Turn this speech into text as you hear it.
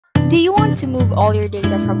Do you want to move all your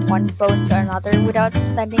data from one phone to another without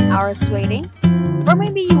spending hours waiting? Or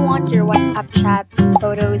maybe you want your WhatsApp chats,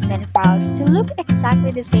 photos, and files to look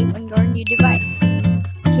exactly the same on your new device.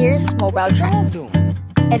 Here's MobileTrans,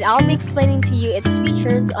 and I'll be explaining to you its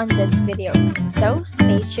features on this video, so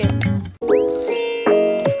stay tuned.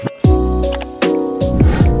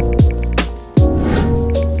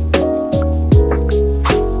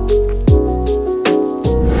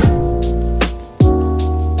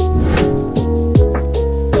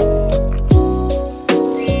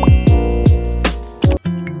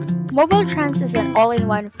 MobileTrans is an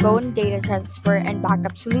all-in-one phone data transfer and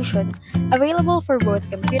backup solution available for both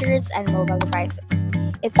computers and mobile devices.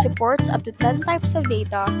 It supports up to 10 types of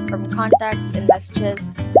data, from contacts and messages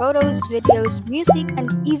to photos, videos, music,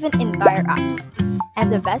 and even entire apps.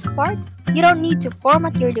 And the best part? You don't need to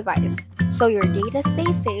format your device, so your data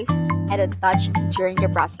stays safe and untouched during the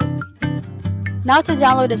process. Now to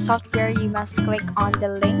download the software, you must click on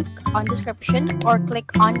the link on description or click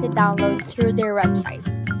on the download through their website.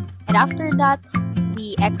 And after that,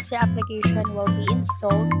 the 𝒂𝒅𝒊𝒂𝒎 application will be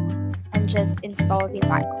installed, and just install the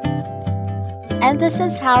file. And this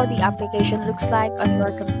is how the application looks like on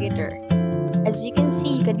your computer. As you can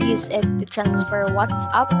see, you can use it to transfer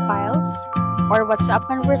WhatsApp files or WhatsApp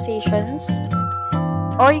conversations,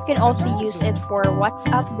 or you can also use it for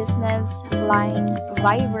WhatsApp Business, Line,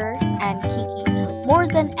 Viber, and Kiki, more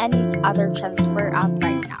than any other transfer app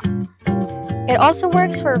right now. It also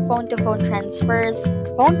works for phone-to-phone transfers,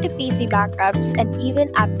 phone-to-PC backups, and even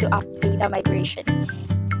app-to-app data migration.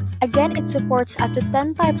 Again, it supports up to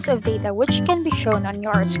 10 types of data which can be shown on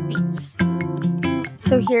your screens.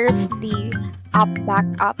 So here's the app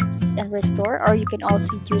backups and restore, or you can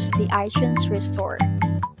also use the iTunes Restore.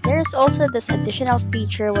 There's also this additional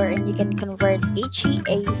feature wherein you can convert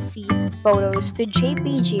HEAC photos to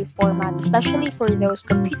JPG format, especially for those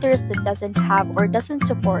computers that doesn't have or doesn't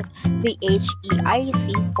support the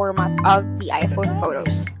HEIC format of the iPhone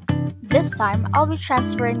photos. This time, I'll be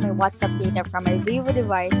transferring my WhatsApp data from my Vivo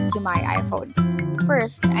device to my iPhone.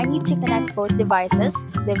 First, I need to connect both devices,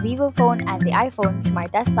 the Vivo phone and the iPhone, to my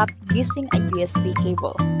desktop using a USB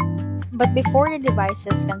cable. But before the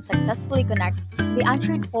devices can successfully connect, the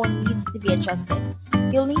Android phone needs to be adjusted.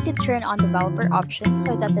 You'll need to turn on developer options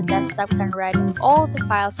so that the desktop can read all the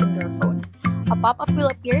files on your phone. A pop-up will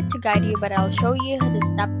appear to guide you, but I'll show you the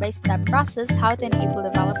step-by-step process how to enable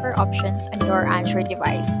developer options on your Android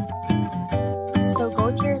device. So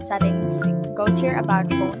go to your settings, go to your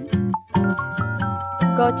About phone,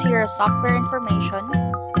 go to your software information,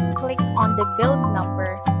 click on the build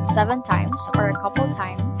number 7 times or a couple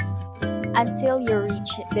times, until you reach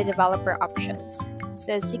the developer options.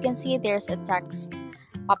 So as you can see, there's a text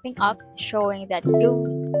popping up showing that you've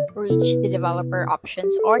reached the developer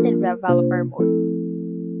options or the developer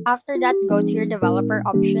mode. After that, go to your developer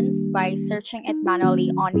options by searching it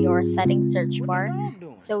manually on your settings search bar.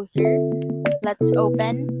 So here, let's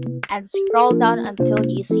open and scroll down until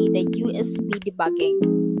you see the USB debugging.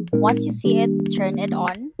 Once you see it, turn it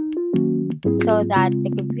on, so that the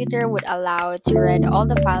computer would allow to read all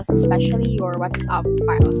the files, especially your WhatsApp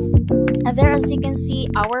files. And there, as you can see,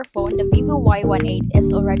 our phone, the Vivo Y18,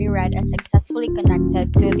 is already read and successfully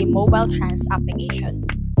connected to the MobileTrans application.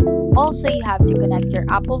 Also, you have to connect your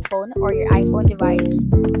Apple phone or your iPhone device.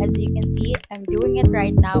 As you can see, I'm doing it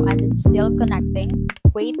right now and it's still connecting.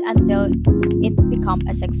 Wait until it becomes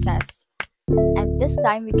a success. And this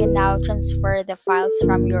time, you can now transfer the files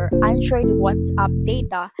from your Android WhatsApp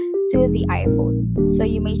data to the iPhone. So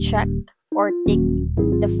you may check or take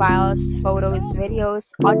the files, photos,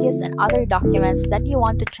 videos, audios, and other documents that you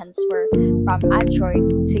want to transfer from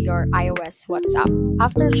Android to your iOS WhatsApp.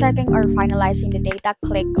 After checking or finalizing the data,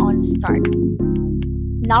 click on Start.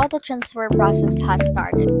 Now the transfer process has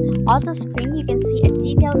started. On the screen, you can see a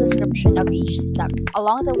detailed description of each step.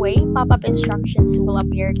 Along the way, pop-up instructions will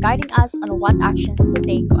appear guiding us on what actions to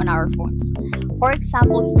take on our phones. For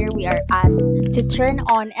example, here we are asked to turn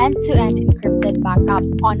on end-to-end encrypted backup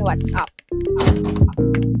on WhatsApp.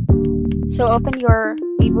 So open your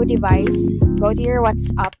Vivo device, go to your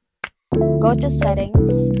WhatsApp, go to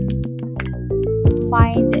settings,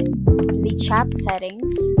 find the chat settings,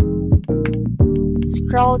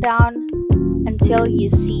 scroll down until you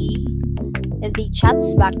see the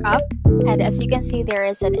chats backup, and as you can see, there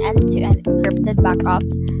is an end-to-end encrypted backup.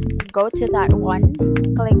 Go to that one,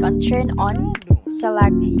 click on turn on,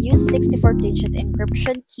 select use 64-digit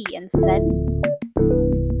encryption key instead.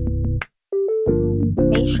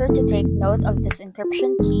 Make sure to take note of these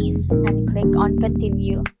encryption keys and click on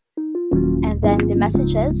continue. And then the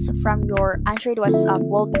messages from your Android WhatsApp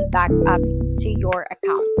will be backed up to your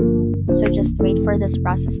account. So just wait for this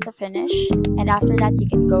process to finish, and after that you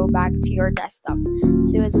can go back to your desktop.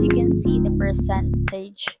 So as you can see, the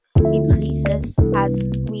percentage increases as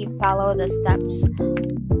we follow the steps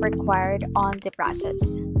required on the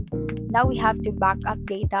process. Now we have to back up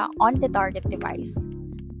data on the target device.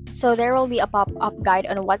 So there will be a pop-up guide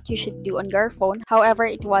on what you should do on your phone, however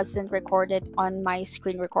it wasn't recorded on my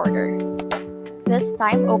screen recorder. This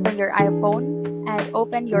time, open your iPhone and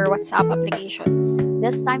open your WhatsApp application.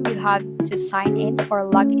 This time you have to sign in or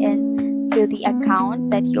log in to the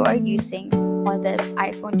account that you are using on this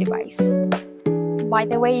iPhone device. By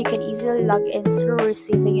the way, you can easily log in through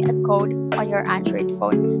receiving a code on your Android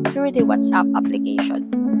phone through the WhatsApp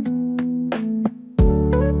application.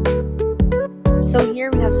 So here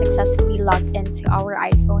we have successfully logged into our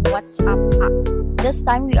iPhone WhatsApp app. This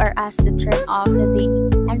time we are asked to turn off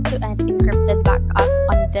the end-to-end encrypted backup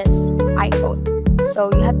on this iPhone.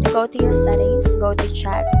 So you have to go to your settings, go to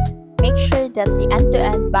chats, make sure that the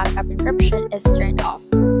end-to-end backup encryption is turned off.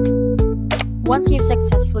 Once you've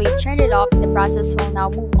successfully turned it off, the process will now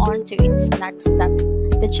move on to its next step,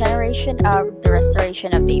 the generation of the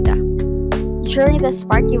restoration of data. During this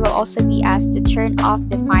part, you will also be asked to turn off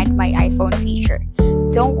the Find My iPhone feature.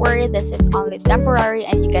 Don't worry, this is only temporary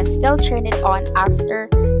and you can still turn it on after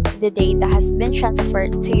the data has been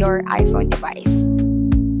transferred to your iPhone device.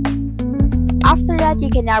 After that, you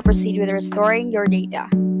can now proceed with restoring your data.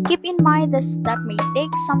 Keep in mind this step may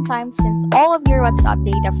take some time since all of your WhatsApp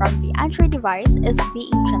data from the Android device is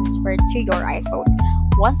being transferred to your iPhone.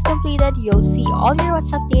 Once completed, you'll see all your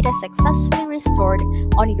WhatsApp data successfully restored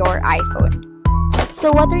on your iPhone.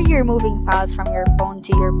 So whether you're moving files from your phone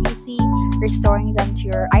to your PC, restoring them to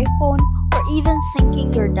your iPhone, or even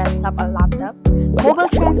syncing your desktop or laptop,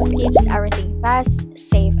 MobileTrans keeps everything fast,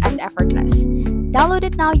 safe, and effortless. Download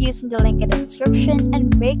it now using the link in the description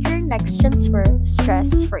and make your next transfer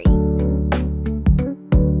stress-free.